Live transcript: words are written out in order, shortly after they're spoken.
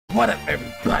What up,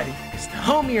 everybody? It's the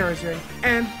homie RJay,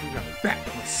 and we are back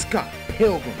with Scott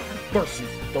Pilgrim versus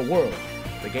the world,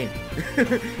 the game.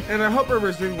 And I hope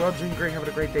everybody's doing well, doing great, having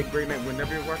a great day, great night,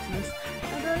 whenever you're watching this.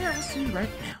 And yeah, I'll see you right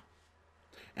now.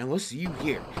 And we'll see you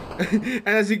here. And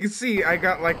as you can see, I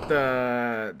got like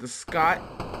the Scott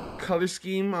color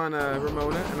scheme on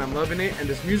Romona, and I'm loving it. And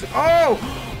this music.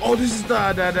 Oh, this is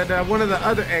the one of the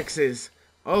other exes.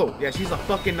 Oh, yeah, she's a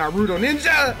fucking Naruto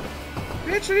ninja.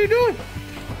 Bitch, what are you doing?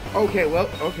 Okay, well,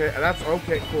 okay, that's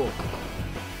okay, cool.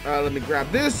 Let me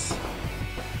grab this.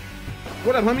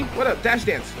 What up, homie? What up? Dash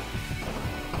dance.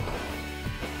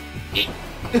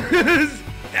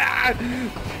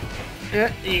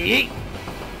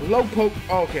 Low poke.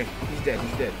 Oh, okay, he's dead.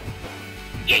 He's dead.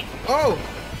 Oh,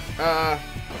 oh,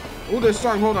 this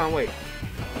song. Hold on, wait.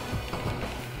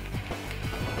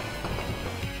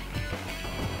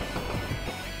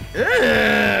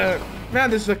 Man,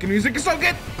 this fucking music is so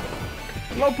good.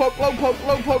 Low poke, low poke,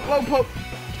 low poke, low poke.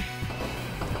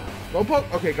 Low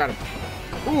poke? Okay, got him.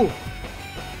 Ooh.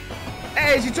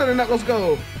 Hey, she's turning up. Let's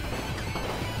go.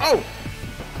 Oh.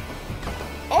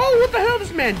 Oh, what the hell?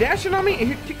 This man dashing on me? And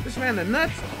he kicked this man in the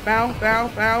nuts. Bow, bow,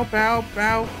 bow, bow,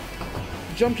 bow.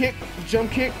 Jump kick,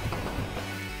 jump kick.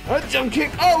 Jump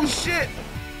kick. Oh, shit.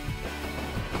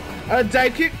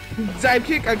 Dive kick. Dive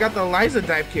kick. I got the Liza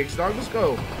dive kicks, dog. Let's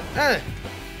go.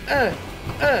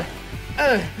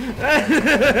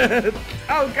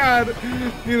 Oh god,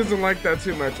 he doesn't like that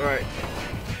too much. All right,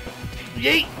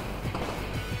 yeet,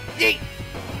 yeet,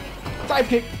 dive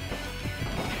kick.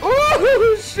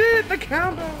 Oh shit, the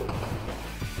combo.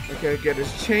 Okay, get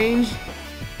his change.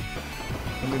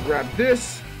 Let me grab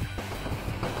this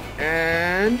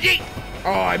and yeet.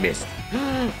 Oh, I missed.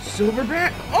 Silver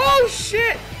bat. Oh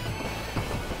shit.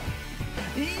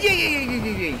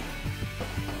 Yeah.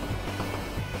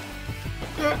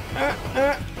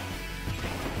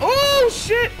 Oh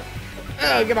shit!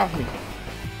 Get off me!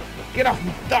 Get off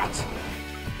me, dots!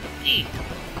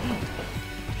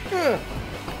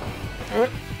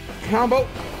 Combo!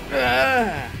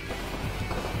 Yeah,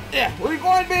 where you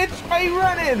going, bitch? Why are you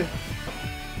running?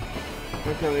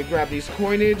 Okay, let me grab these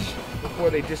coinage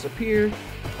before they disappear.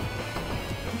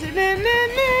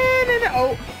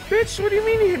 Oh, bitch! What do you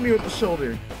mean you hit me with the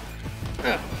shoulder?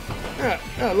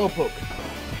 Low poke.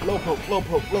 Low poke, low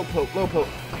poke, low poke, low poke.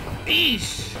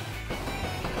 Eesh!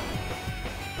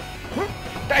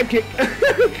 Dive kick!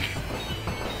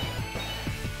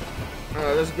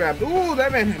 Let's grab. Ooh,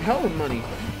 that man had hell of money.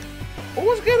 Oh,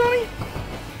 what's good, honey?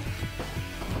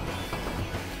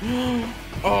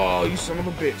 Oh, you son of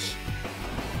a bitch.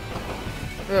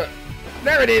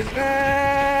 There it is!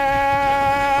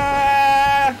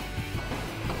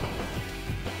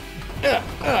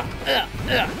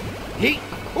 Heat!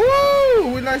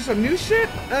 Ooh, we learned some new shit.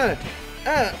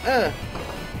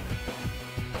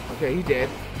 Okay, he dead.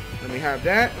 Let me have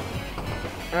that.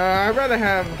 I'd rather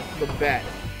have the bat.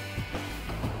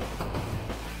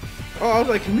 Oh, I was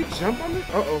like, can we jump on this?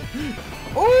 Uh-oh.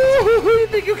 Oh, who do you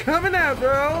think you're coming at,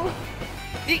 bro?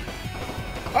 Eat.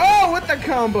 Oh, with the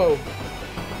combo.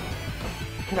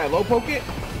 Can I low poke it?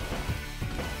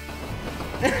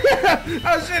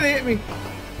 Oh shit, it hit me.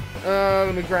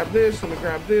 Let me grab this, let me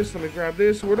grab this, let me grab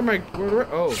this. Where do I,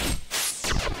 oh.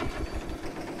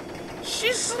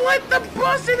 She slit the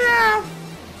bus in half!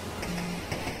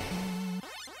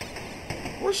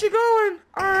 Where's she going?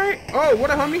 Alright. Oh,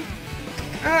 what a homie.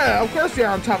 Of course they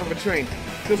are on top of a train.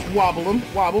 Just wobble them.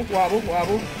 Wobble, wobble,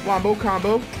 wobble. Wombo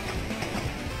combo.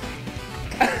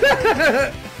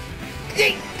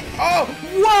 Yeet! Oh,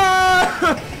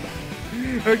 whoa!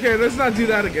 Okay, let's not do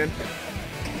that again.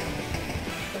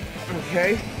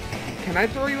 Okay, can I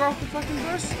throw you off the fucking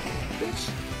bus, bitch?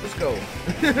 Let's go.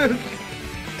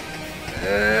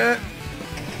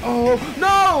 Oh,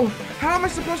 no! How am I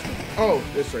supposed to? Oh,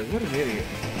 this way. What an idiot.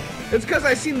 It's because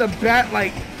I seen the bat,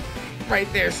 like,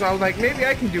 right there, so I was like, maybe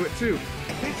I can do it too.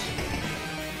 Bitch.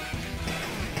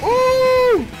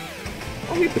 Ooh!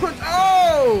 Oh, he punched.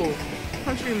 Oh!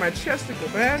 Punched me in my chesticle,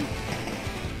 man.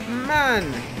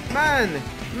 Man.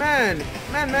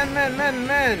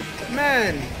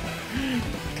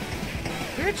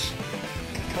 Bitch.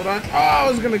 Hold on. Oh, I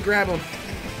was gonna grab him.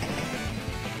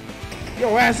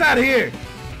 Yo, ass out of here.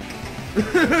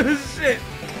 Shit.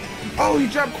 Oh, he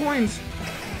dropped coins.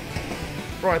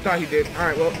 Bro, I thought he did.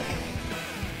 Alright, well.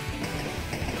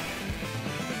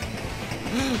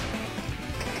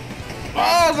 Oh,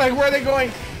 I was like, where are they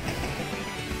going?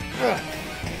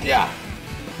 Yeah.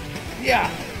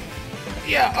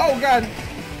 Oh, God.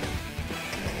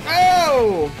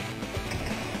 Oh!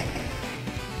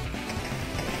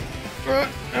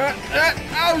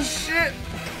 Oh, shit!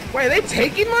 Wait, are they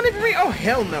taking money from me? Oh,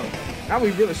 hell no. Now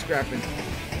we really scrapping.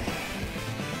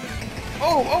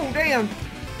 Oh, damn.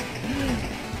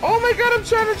 Oh my god, I'm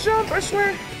trying to jump, I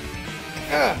swear.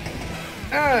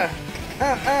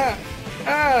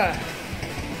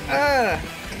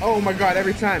 Oh my god,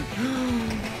 every time.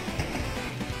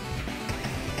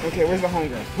 Okay, where's the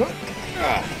hunger?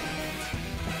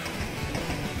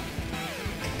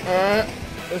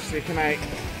 Let's see, can I...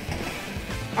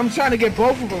 I'm trying to get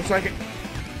both of them so I can...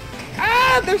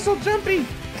 Ah, they're so jumpy,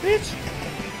 bitch.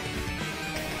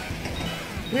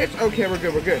 Bitch, okay, we're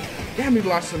good. Damn, we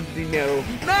lost some dinero.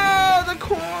 No, the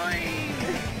coin.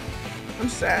 I'm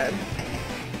sad,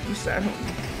 homie.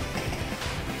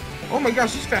 Oh my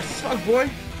gosh, she's fast as fuck, boy.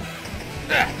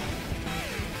 Get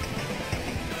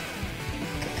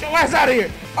your ass out of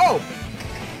here. Oh.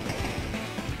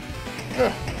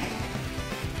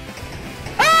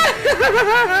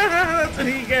 That's what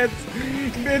he gets,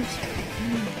 bitch.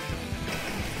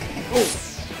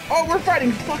 Oh, we're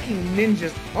fighting fucking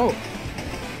ninjas. Oh,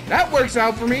 that works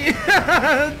out for me.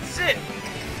 Shit.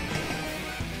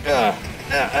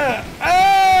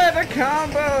 The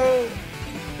combo.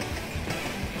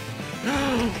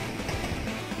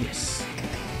 Yes.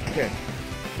 Okay.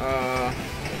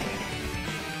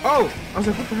 Oh, I was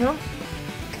like, what the hell?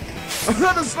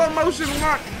 Another slow motion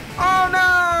lock. Oh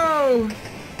no!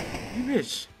 You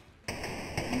bitch.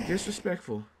 You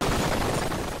disrespectful.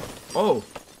 Oh.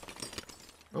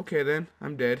 Okay then,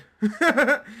 I'm dead.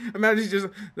 Imagine just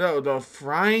the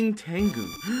frying Tengu.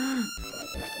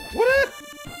 What?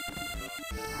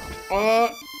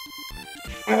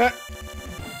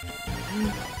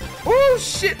 Oh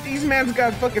shit! These man's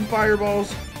got fucking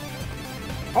fireballs.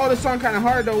 Oh, this song kind of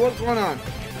hard though. What's going on?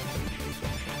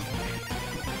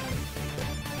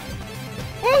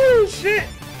 Oh shit!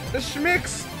 The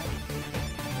schmicks.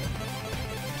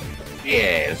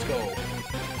 Yeah, let's go.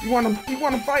 You wanna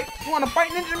fight? You wanna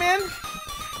fight, Ninja Man?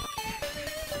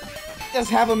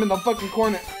 Just have him in the fucking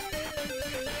corner.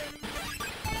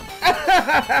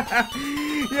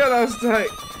 Yeah, that was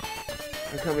tight.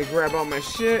 I come and grab all my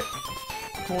shit.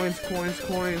 Coins.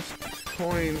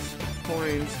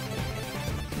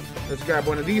 Let's grab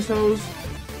one of these hoes.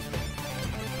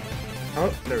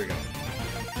 Oh, there we go.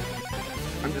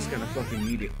 I'm just gonna fucking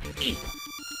eat it.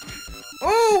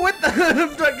 Oh, what the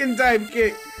fucking dive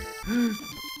kick?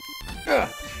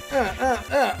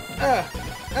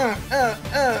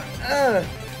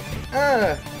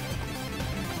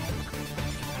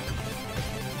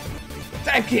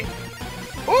 Dive kick.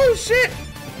 Oh shit.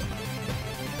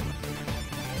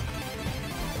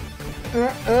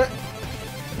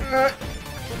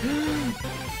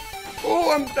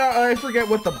 Oh, I forget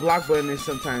what the block button is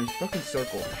sometimes. Fucking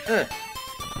circle.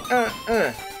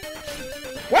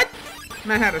 What?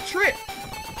 And I had a trip.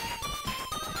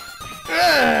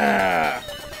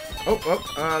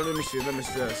 Let me see. Let me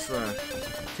just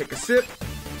take a sip.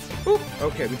 Oop.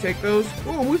 Okay, we take those.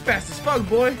 Ooh, we fast as fuck,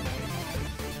 boy.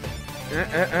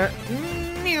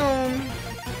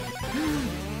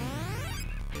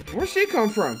 Where'd she come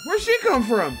from? Where'd she come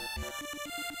from?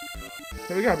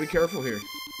 So we gotta be careful here.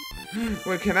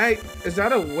 Wait, can I? Is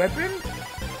that a weapon?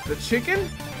 The chicken?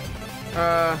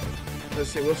 Let's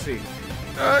see. We'll see.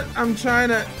 I'm trying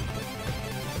to.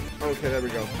 Okay, there we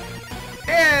go.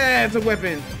 Yeah, it's a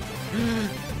weapon.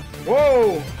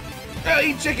 Whoa!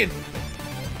 Eat chicken.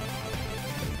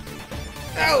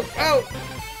 Oh!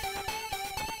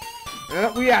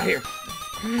 We out here.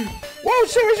 Whoa,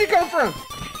 shit! Where'd she come from?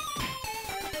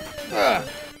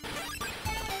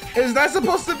 Is that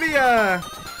supposed to be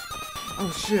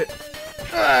Oh shit!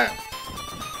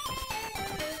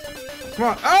 Come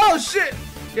on! Oh shit!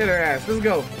 Get her ass. Let's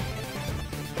go.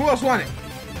 Who else want it?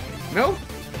 No?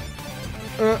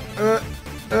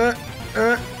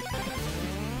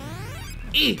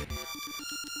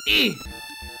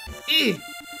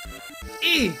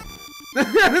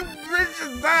 Bitch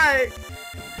just died.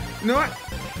 You know what?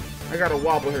 I gotta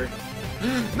wobble her.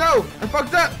 No! I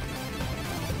fucked up!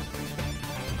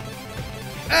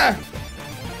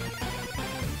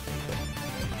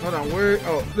 Hold on, where?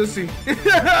 Oh, let's see.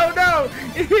 Oh no!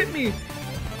 It hit me!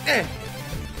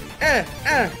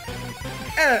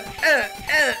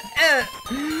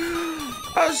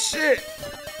 Oh shit!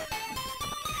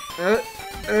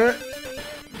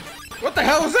 What the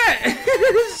hell was that?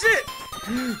 Shit!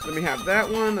 Let me have that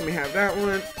one. Let me have that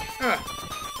one.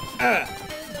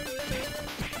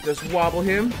 Just wobble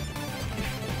him.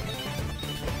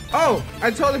 Oh, I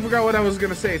totally forgot what I was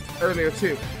gonna say earlier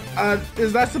too.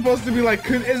 Is that supposed to be like?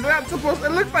 Is that supposed?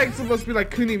 It looks like it's supposed to be like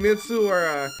Kunimitsu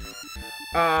or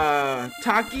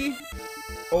Taki,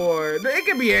 or it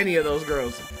could be any of those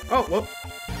girls. Oh, whoop.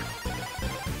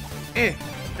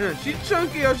 She's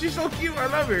chunky. Oh, she's so cute. I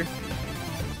love her.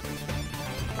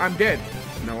 I'm dead.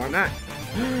 No, I'm not.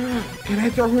 Can I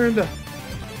throw her in the...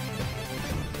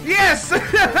 Yes!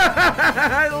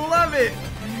 I love it.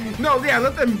 No, yeah,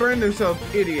 let them burn themselves,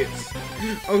 idiots.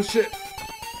 Oh, shit.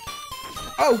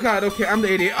 Oh, God, okay, I'm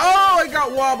the idiot. Oh, I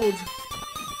got wobbled.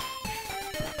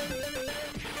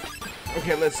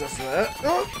 Okay, let's just...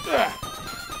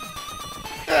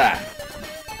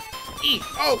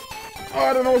 Oh,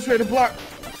 I don't know which way to block.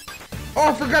 Oh,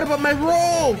 I forgot about my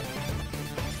roll.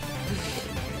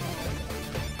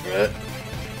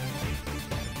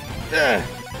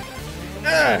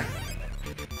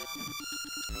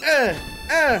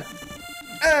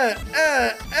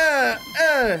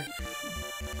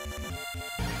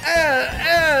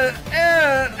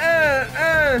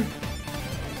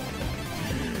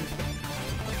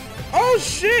 Oh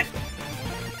shit!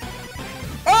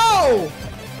 Oh!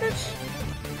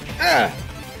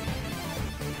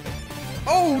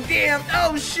 Oh damn!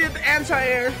 Oh shit! The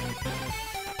anti-air.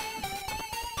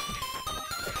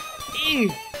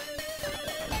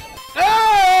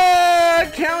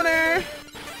 Counter!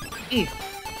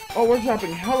 Oh, we're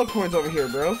dropping hella coins over here,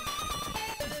 bro.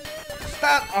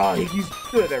 Stop! Oh, he's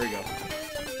good. There we go.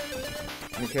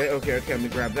 Okay. Let me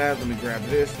grab that. Let me grab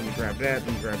this. Let me grab that.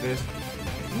 Let me grab this.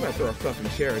 I'm gonna throw a fucking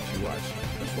chair at you. Watch.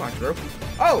 Just watch, bro.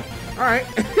 Oh! Alright.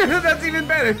 That's even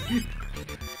better.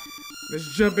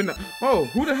 Let's jump in the... Oh,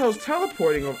 who the hell's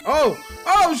teleporting over... Oh!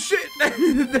 Oh, shit!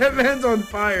 That man's on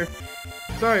fire.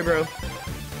 Sorry, bro.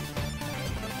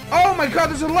 Oh my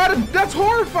god, there's a lot of... That's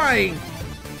horrifying!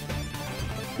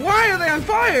 Why are they on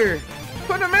fire?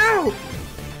 Put them out!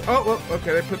 Oh, well,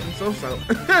 okay, they put themselves out.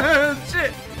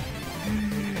 Shit!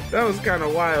 That was kind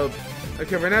of wild.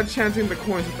 Okay, we're not chanting the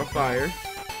coins with the fire.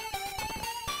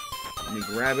 Let me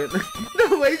grab it.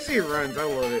 The way she runs, I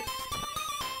love it.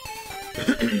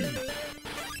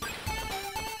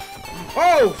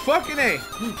 Oh, fucking A!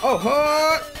 Oh,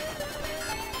 hot!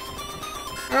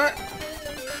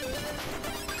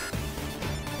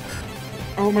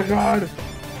 Oh my god!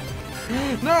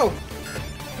 No!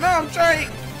 No, I'm trying!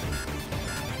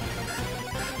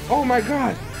 Oh my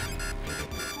god!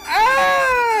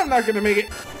 Ah! I'm not gonna make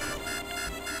it!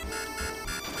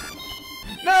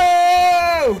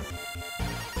 No!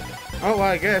 Oh, well,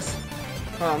 I guess.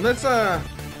 Let's, there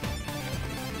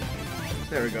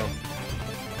we go.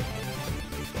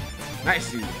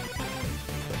 Nice.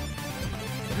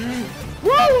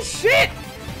 Whoa, shit!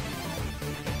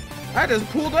 I just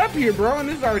pulled up here, bro, and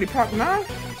this is already popping off.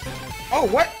 Oh,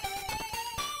 what?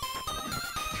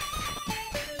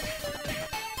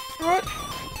 What?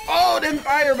 Oh, them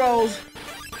fireballs.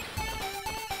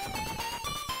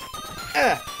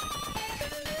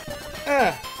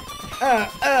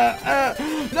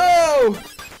 No!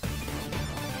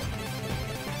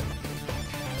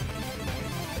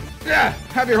 Yeah,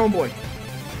 have your homeboy.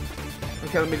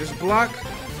 Okay, let me just block.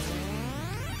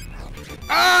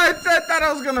 Ah, I thought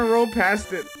I was gonna roll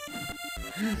past it.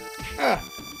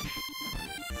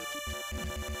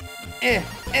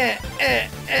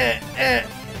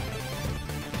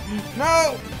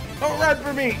 No! Don't run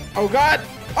for me! Oh god!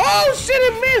 Oh shit,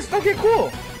 it missed! Okay,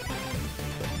 cool.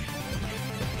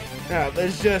 Now,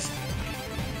 let's just...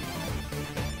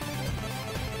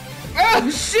 Oh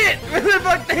shit! Where the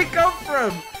fuck did they come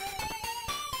from?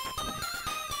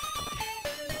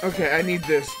 Okay, I need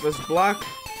this. Let's block.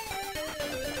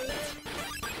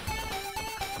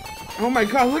 Oh my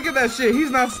god, look at that shit.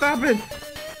 He's not stopping.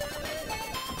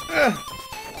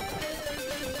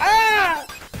 Ah!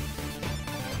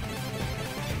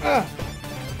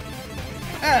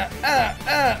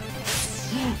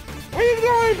 Where you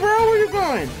going, bro? Where you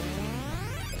going?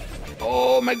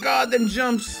 Oh my god, them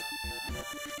jumps.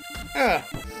 Oh.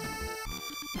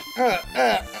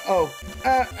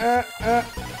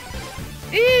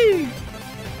 Eee!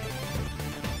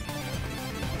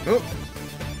 Oh.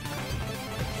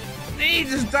 Hey,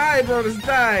 just die, bro. Just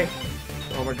die.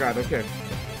 Oh my god, okay.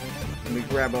 Let me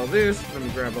grab all this. Let me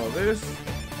grab all this.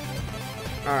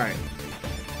 Alright.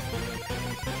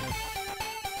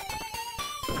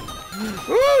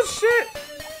 Oh, shit!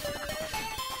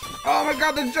 Oh my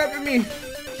god, they're jumping me!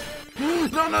 No,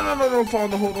 don't fall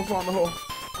in the hole, don't fall in the hole.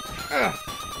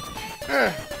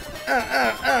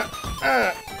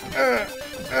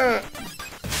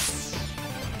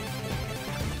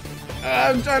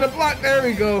 I'm trying to block, there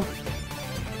we go.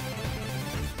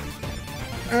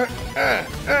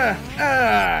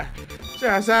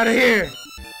 Just out of here.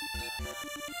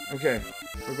 Okay,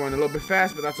 we're going a little bit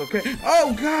fast, but that's okay.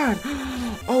 Oh god!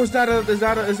 Oh, is that a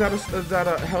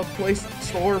health place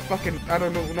store? Fucking, I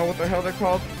don't know what the hell they're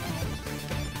called.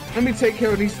 Let me take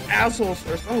care of these assholes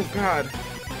first. Oh God.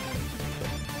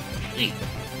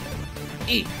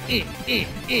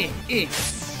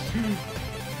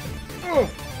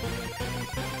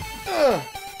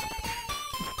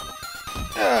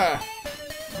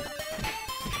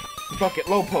 Bucket,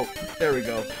 low poke. There we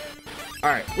go.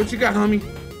 Alright, what you got, homie?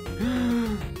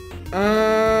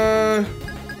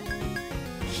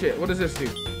 Shit, what does this do?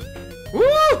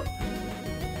 Woo!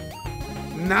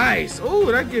 Nice.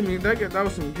 Oh, that gave me that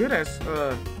was some good ass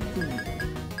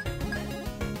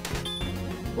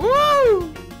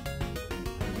Woo!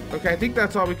 Okay, I think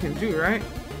that's all we can do, right?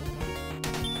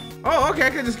 Oh, okay, I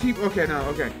can just keep okay now,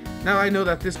 okay. Now I know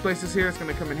that this place is here, it's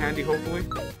gonna come in handy, hopefully.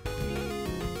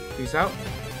 Peace out.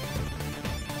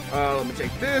 Let me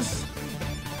take this.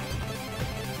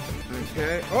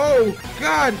 Okay. Oh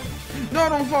God! No,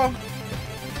 don't fall.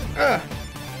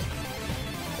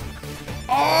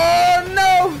 Oh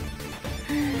no!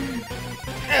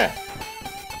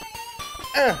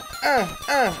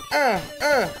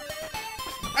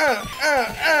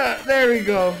 There we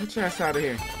go. Let's try us out of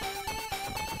here.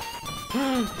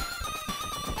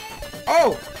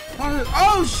 Oh!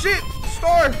 Oh shit!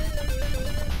 Store!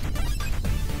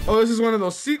 Oh, this is one of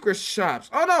those secret shops.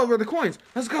 Oh no, where are the coins?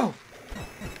 Let's go.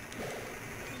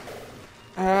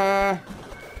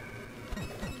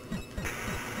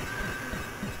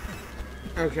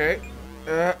 Okay.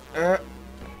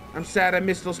 I'm sad I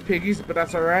missed those piggies, but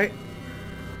that's alright.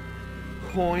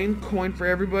 Coin for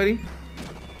everybody.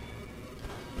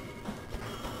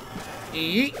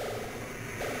 Yeet.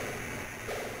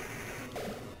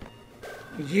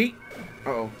 Yeet.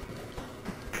 Uh-oh.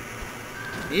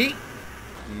 Yeet.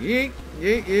 Yeet.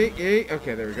 Yeet, yeet, yeet.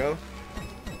 Okay, there we go.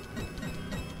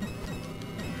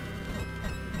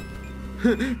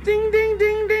 Ding, ding, ding,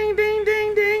 ding, ding,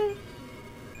 ding, ding.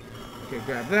 Okay,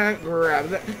 grab that, grab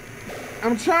that.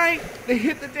 I'm trying to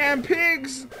hit the damn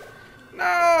pigs.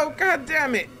 No, god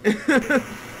damn it.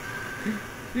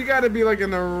 You gotta be like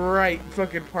in the right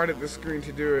fucking part of the screen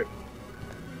to do it.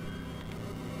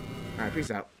 Alright, peace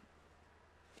out.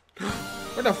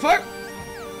 What the fuck?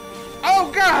 Oh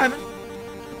god!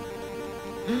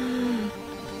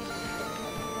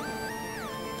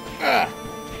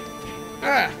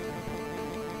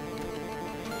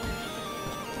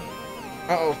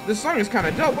 Uh-oh, this song is kind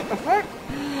of dope. What the fuck?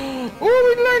 Oh,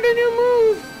 we learned a new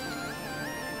move.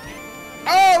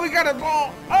 Oh, we got a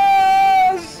ball.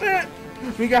 Oh, shit.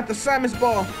 We got the Simon's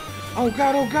ball. Oh,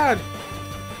 God, oh, God.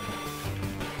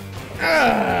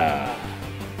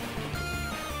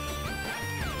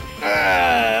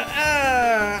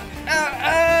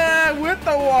 With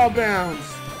the wall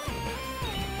bounce.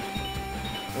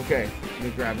 Okay, let me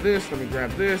grab this. Let me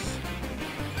grab this.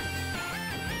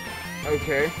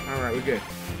 Okay, alright, we're good.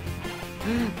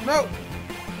 No!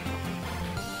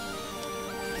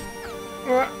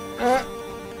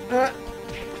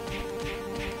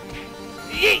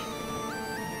 Yeet!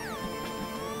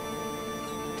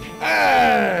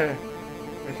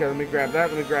 Okay, let me grab that.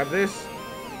 Let me grab this.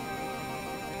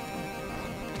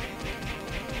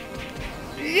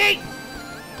 Yeet!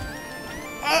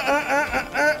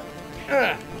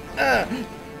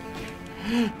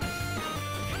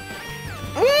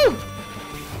 Ooh!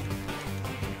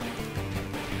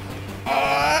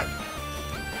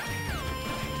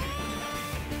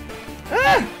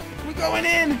 We're going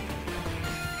in.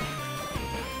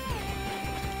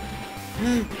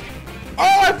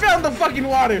 Oh, I found the fucking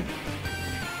water.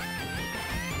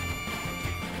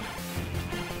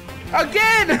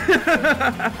 Again.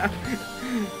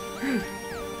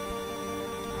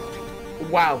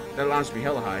 Wow, that launched me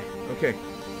hella high. Okay.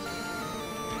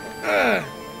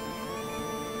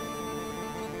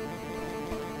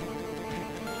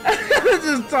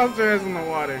 Just tossed her ass in the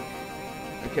water.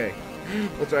 Okay.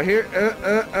 What's right here?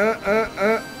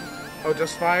 Oh,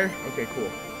 just fire? Okay, cool.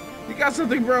 You got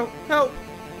something, bro. Help.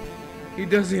 He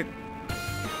does it.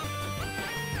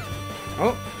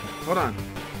 Oh, hold on.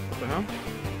 What the hell?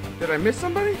 Did I miss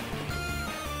somebody?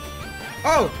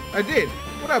 Oh, I did.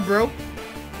 What up, bro?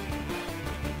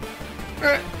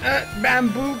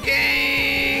 Bamboo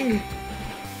gang!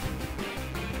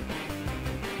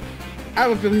 I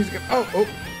have a feeling he's gonna. Oh.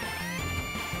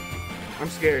 I'm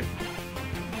scared.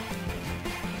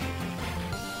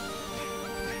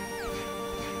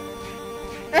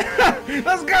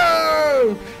 Let's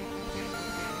go!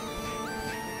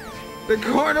 The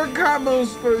corner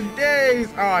combos for days.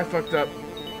 Oh, I fucked up.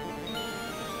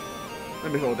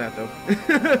 Let me hold that though.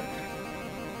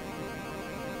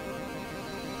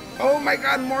 Oh my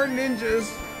god, more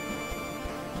ninjas.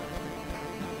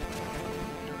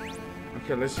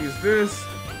 Okay, let's use this.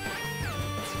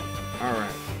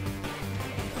 Alright.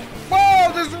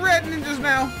 Whoa, there's there's red ninjas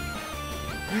now.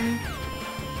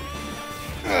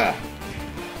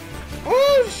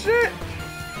 Oh shit!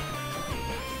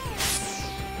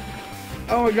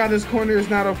 Oh my god, this corner is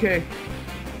not okay.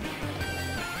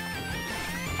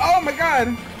 Oh my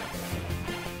god!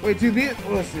 Wait, do this?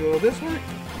 Let's see. Will this work?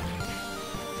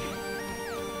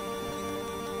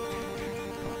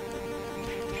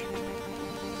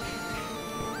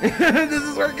 This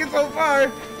is working so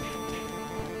far.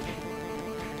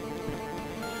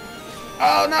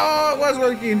 Oh no, it was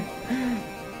working.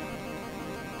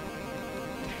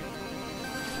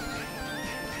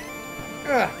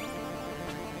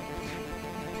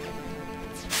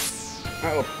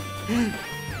 Uh-oh.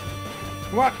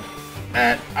 What?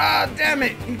 Damn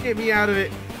it! You get me out of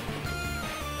it.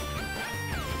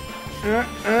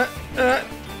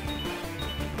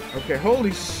 Okay,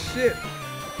 holy shit.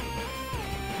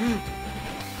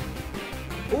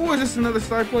 Oh, is this another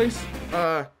star place?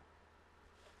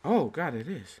 Oh god, it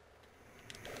is.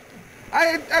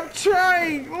 I'm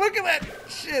trying. Look at that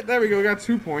shit. There we go. We got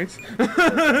 2 points.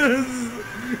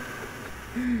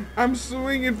 I'm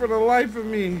swinging for the life of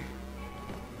me.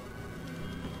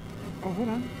 Oh, hold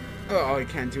on. Oh, I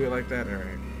can't do it like that. All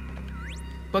right.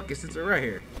 Bucket, since we're right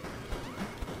here.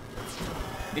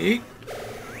 Eat.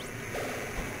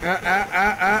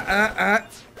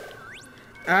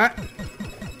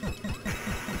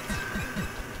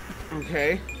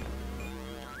 Okay.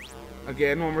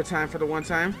 Again, one more time for the one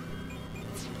time.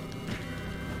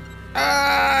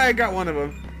 I got one of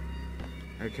them.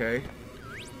 Okay.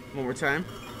 One more time.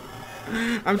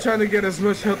 I'm trying to get as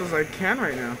much health as I can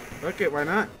right now. Okay, why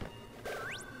not?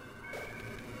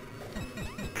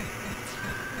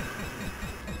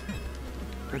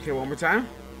 Okay, one more time.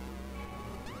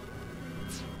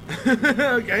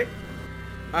 Okay.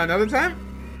 Another time?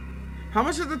 How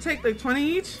much does it take? Like 20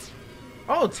 each?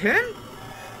 Oh, 10?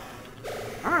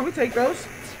 Alright, we take those.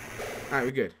 Alright,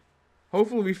 we're good.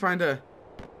 Hopefully we find a...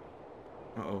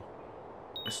 Uh-oh.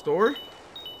 A store?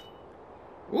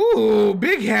 Ooh,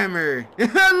 big hammer.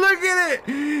 Look at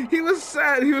it. He was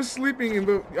sad. He was sleeping,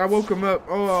 and I woke him up.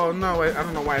 Oh, no. I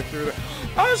don't know why I threw that.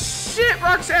 Oh, shit.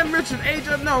 Roxanne Ritcher. Age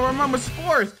of... No, Romona's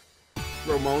 4th.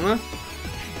 Romona.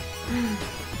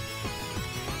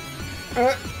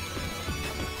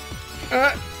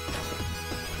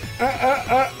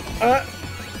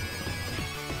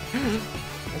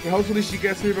 Okay, hopefully she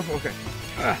gets me before. Okay.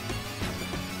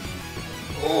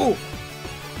 Oh.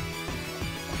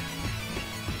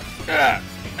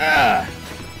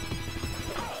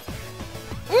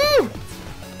 Woo!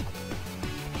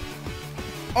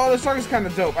 Oh, this song is kind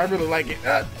of dope. I really like it.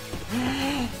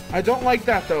 I don't like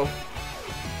that though.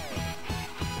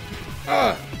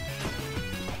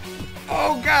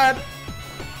 Oh God!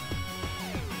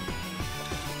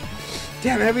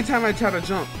 Damn! Every time I try to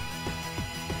jump.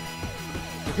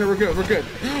 Okay, we're good. We're good.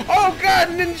 Oh God!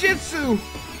 Ninjutsu!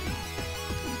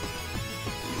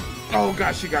 Oh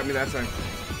God! She got me that time.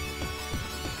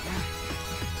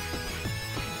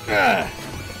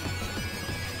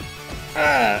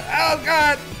 Oh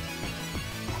God!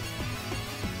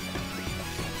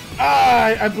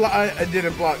 I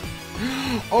didn't block.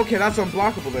 Okay, that's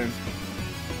unblockable then.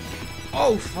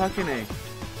 Oh fucking A.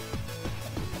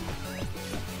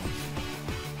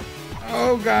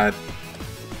 Oh God!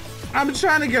 I'm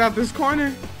trying to get out this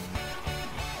corner.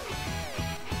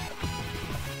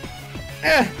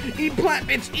 Eat plant,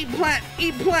 bitch! Eat plant!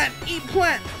 Eat plant! Eat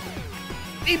plant!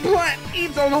 Eat plant!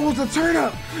 Eat! Oh no, it was a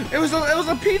turnip! It was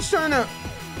a peach turnip!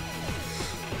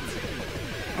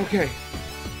 Okay.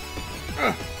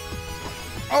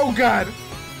 Oh God!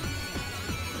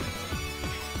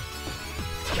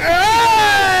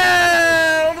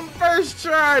 Ah! The first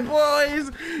try,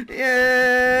 boys!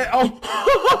 Yeah! Oh,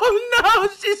 oh no!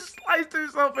 She sliced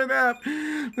herself in half!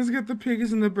 Let's get the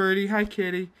piggies and the birdie. Hi,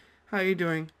 kitty. How you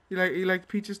doing? You like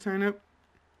Peach's turnip?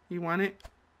 You want it?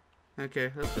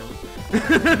 Okay, let's go.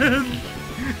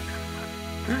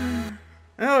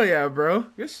 Hell yeah, bro.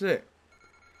 Good shit.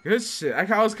 Good shit.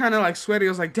 I was kind of like sweaty. I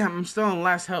was like, damn, I'm still on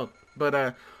last health. But,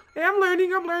 yeah, I'm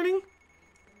learning.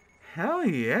 Hell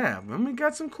yeah. When we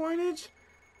got some coinage.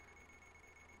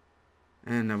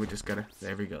 And now we just gotta,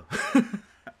 there we go.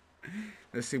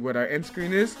 Let's see what our end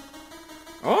screen is.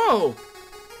 Oh!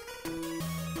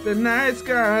 The night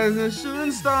skies and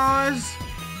shooting stars.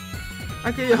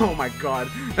 Okay, oh my God.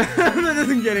 That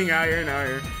isn't getting higher and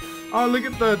higher. Oh, look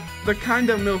at the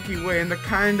kinda Milky Way and the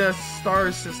kinda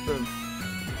star system.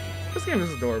 This game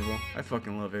is adorable. I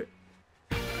fucking love it.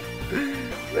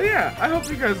 But yeah, I hope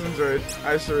you guys enjoyed.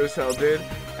 I sure as hell did.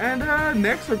 And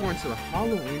next we're going to the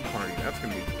Halloween party. That's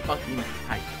gonna be fucking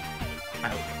hype.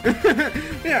 out.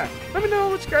 Yeah, let me know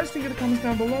what you guys think in the comments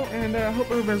down below, and hope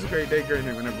everybody has a great day, great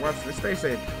night whenever watching this. Stay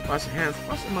safe, wash your hands,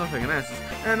 wash your motherfucking asses,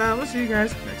 and we'll see you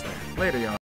guys next time. Later, y'all.